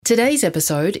Today's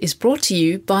episode is brought to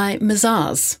you by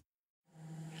Mazars.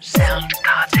 Sound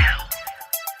Cartel.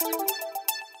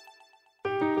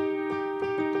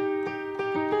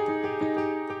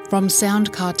 From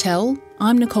Sound Cartel,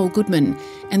 I'm Nicole Goodman,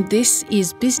 and this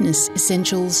is Business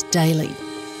Essentials Daily.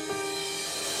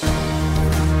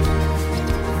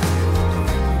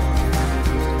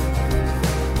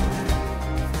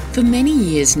 For many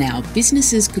years now,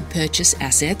 businesses could purchase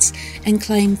assets and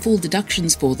claim full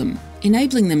deductions for them,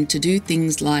 enabling them to do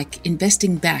things like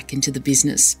investing back into the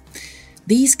business.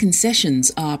 These concessions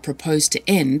are proposed to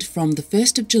end from the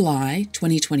 1st of July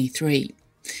 2023.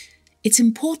 It's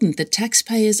important that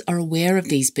taxpayers are aware of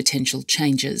these potential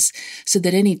changes so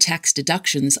that any tax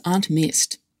deductions aren't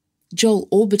missed. Joel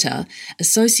Orbiter,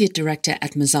 Associate Director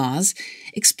at Mazars,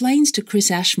 explains to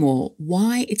Chris Ashmore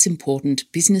why it's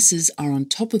important businesses are on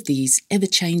top of these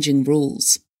ever-changing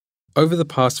rules. Over the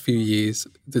past few years,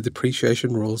 the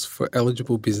depreciation rules for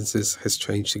eligible businesses has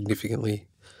changed significantly.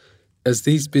 As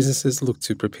these businesses look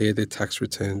to prepare their tax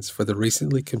returns for the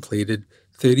recently completed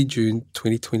 30 June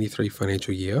 2023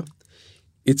 financial year,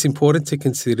 it's important to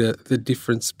consider the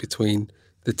difference between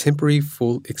the temporary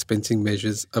full expensing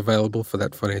measures available for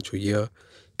that financial year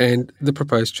and the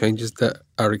proposed changes that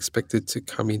are expected to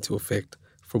come into effect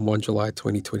from 1 July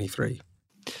 2023.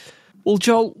 Well,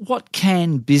 Joel, what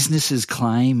can businesses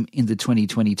claim in the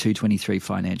 2022-23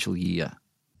 financial year?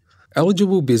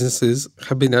 Eligible businesses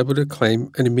have been able to claim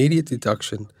an immediate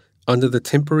deduction under the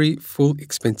temporary full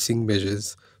expensing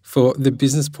measures for the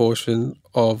business portion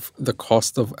of the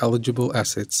cost of eligible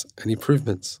assets and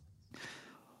improvements.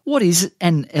 What is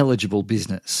an eligible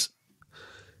business?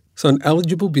 So an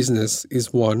eligible business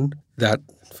is one that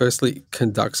firstly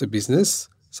conducts a business.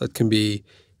 So it can be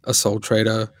a sole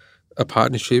trader, a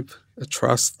partnership, a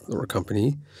trust or a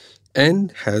company,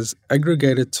 and has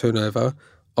aggregated turnover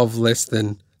of less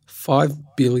than $5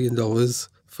 billion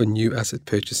for new asset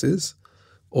purchases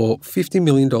or $50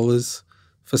 million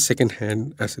for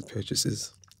second-hand asset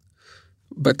purchases.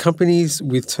 But companies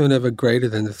with turnover greater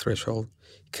than the threshold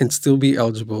can still be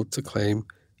eligible to claim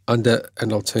under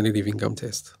an alternative income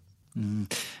test.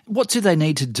 What do they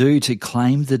need to do to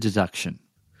claim the deduction?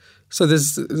 So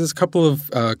there's a couple of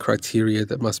criteria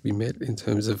that must be met in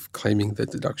terms of claiming the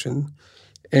deduction.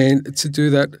 And to do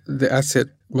that, the asset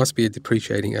must be a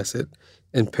depreciating asset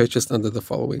and purchased under the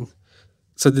following.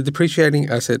 So the depreciating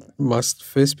asset must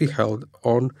first be held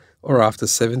on or after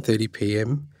 7:30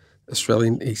 p.m.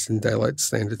 Australian Eastern Daylight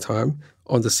Standard Time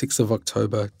on the 6th of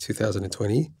October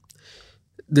 2020.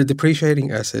 The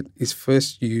depreciating asset is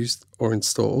first used or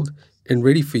installed and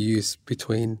ready for use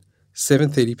between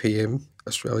 7:30 p.m.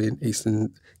 Australian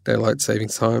Eastern Daylight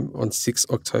Savings Time on 6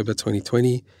 October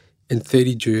 2020 and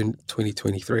 30 June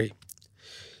 2023.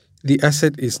 The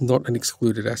asset is not an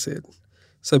excluded asset.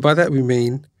 So by that we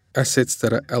mean assets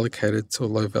that are allocated to a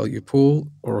low-value pool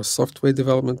or a software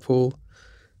development pool,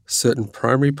 certain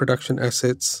primary production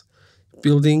assets,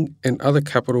 building and other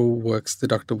capital works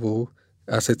deductible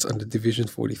assets under Division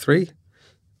 43,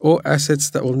 or assets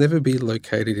that will never be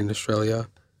located in Australia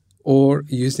or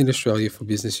used in Australia for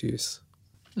business use.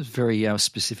 There's very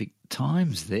specific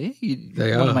times there. You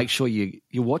They want are. to make sure your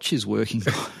watch is working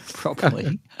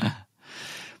properly.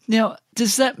 Now,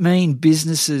 does that mean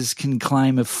businesses can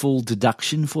claim a full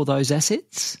deduction for those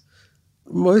assets?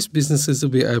 Most businesses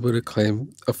will be able to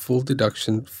claim a full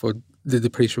deduction for the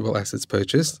depreciable assets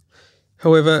purchased.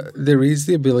 However, there is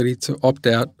the ability to opt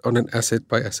out on an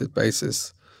asset-by-asset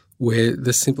basis where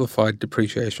the simplified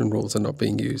depreciation rules are not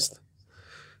being used.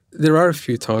 There are a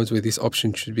few times where this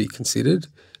option should be considered,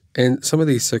 and some of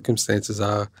these circumstances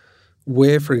are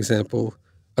where, for example,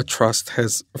 a trust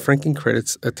has franking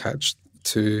credits attached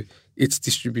to its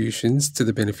distributions to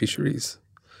the beneficiaries.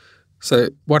 So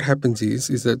what happens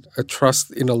is that a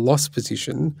trust in a loss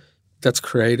position that's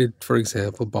created, for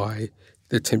example, by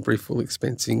the temporary full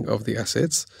expensing of the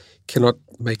assets cannot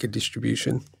make a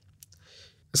distribution.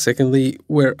 Secondly,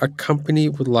 where a company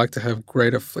would like to have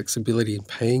greater flexibility in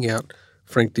paying out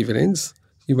franked dividends,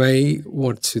 you may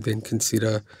want to then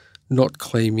consider not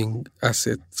claiming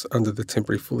assets under the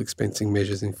temporary full expensing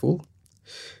measures in full.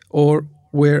 Or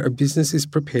where a business is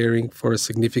preparing for a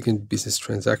significant business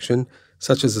transaction,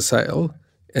 such as a sale,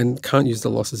 and can't use the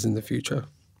losses in the future.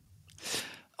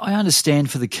 I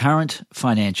understand for the current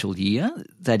financial year,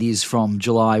 that is from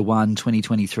July 1,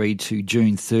 2023 to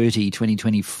June 30,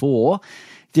 2024,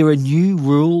 there are new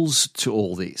rules to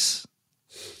all this.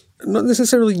 Not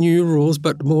necessarily new rules,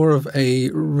 but more of a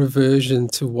reversion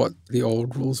to what the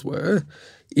old rules were,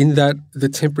 in that the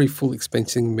temporary full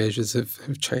expensing measures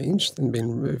have changed and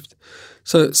been removed.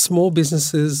 So small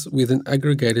businesses with an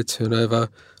aggregated turnover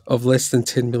of less than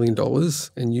 $10 million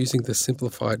and using the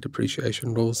simplified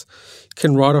depreciation rules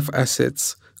can write off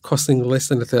assets costing less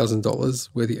than $1,000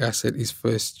 where the asset is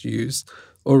first used,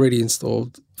 already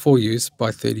installed for use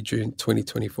by 30 June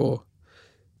 2024.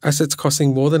 Assets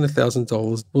costing more than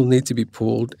 $1,000 will need to be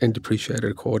pooled and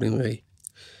depreciated accordingly.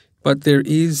 But there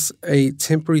is a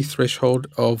temporary threshold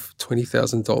of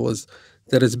 $20,000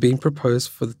 that has been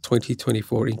proposed for the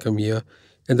 2024 income year,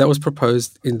 and that was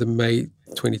proposed in the May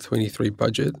 2023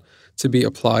 budget to be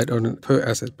applied on a per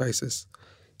asset basis.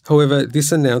 However,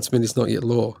 this announcement is not yet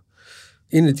law.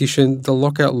 In addition, the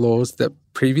lockout laws that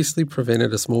previously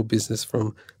prevented a small business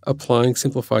from applying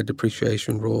simplified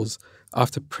depreciation rules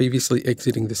after previously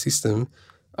exiting the system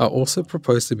are also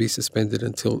proposed to be suspended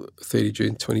until 30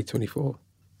 June 2024.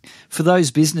 For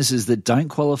those businesses that don't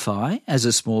qualify as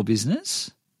a small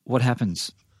business, what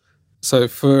happens? So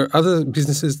for other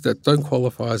businesses that don't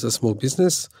qualify as a small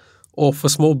business, or for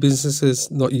small businesses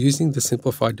not using the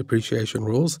simplified depreciation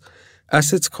rules,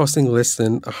 assets costing less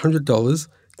than $100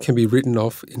 can be written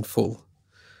off in full.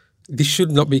 This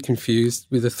should not be confused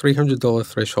with a $300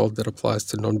 threshold that applies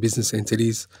to non-business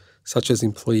entities such as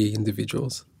employee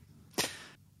individuals.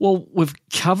 Well, we've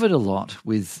covered a lot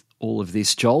with all of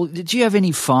this, Joel. Did you have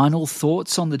any final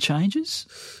thoughts on the changes?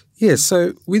 Yeah,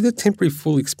 so with the temporary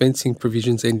full expensing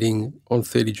provisions ending on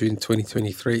 30 June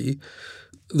 2023,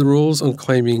 the rules on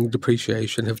claiming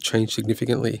depreciation have changed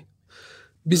significantly.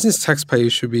 Business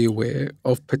taxpayers should be aware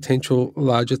of potential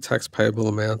larger tax payable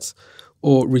amounts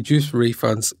or reduced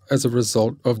refunds as a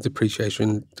result of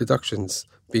depreciation deductions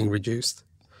being reduced.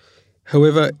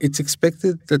 However, it's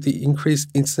expected that the increased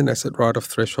instant asset write-off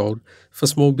threshold for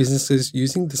small businesses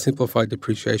using the simplified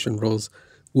depreciation rules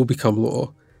will become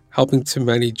law, helping to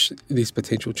manage these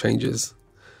potential changes.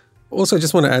 Also, I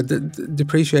just want to add that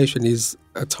depreciation is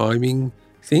a timing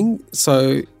thing,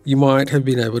 so you might have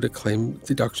been able to claim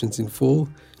deductions in full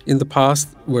in the past,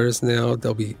 whereas now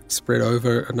they'll be spread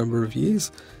over a number of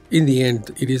years. In the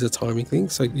end, it is a timing thing,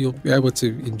 so you'll be able to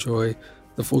enjoy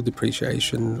the full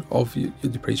depreciation of your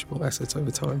depreciable assets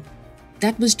over time.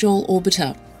 That was Joel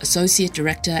Orbiter, Associate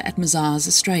Director at Mazars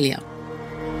Australia.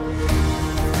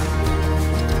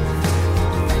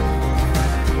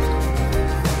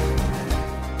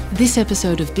 This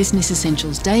episode of Business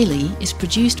Essentials Daily is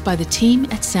produced by the team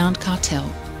at Sound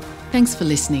Cartel. Thanks for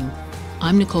listening.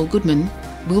 I'm Nicole Goodman.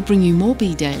 We'll bring you more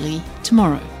Be Daily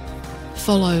tomorrow.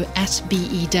 Follow at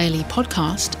BE Daily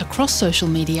Podcast across social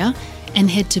media and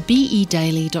head to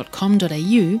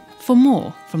bedaily.com.au for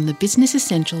more from the Business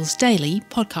Essentials Daily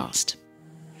podcast.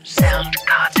 Sound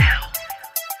Cartel.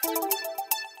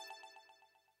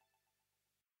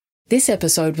 This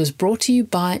episode was brought to you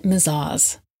by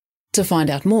Mazars. To find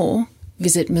out more,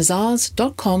 visit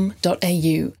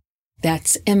mazars.com.au.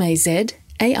 That's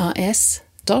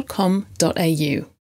mazars.com.au.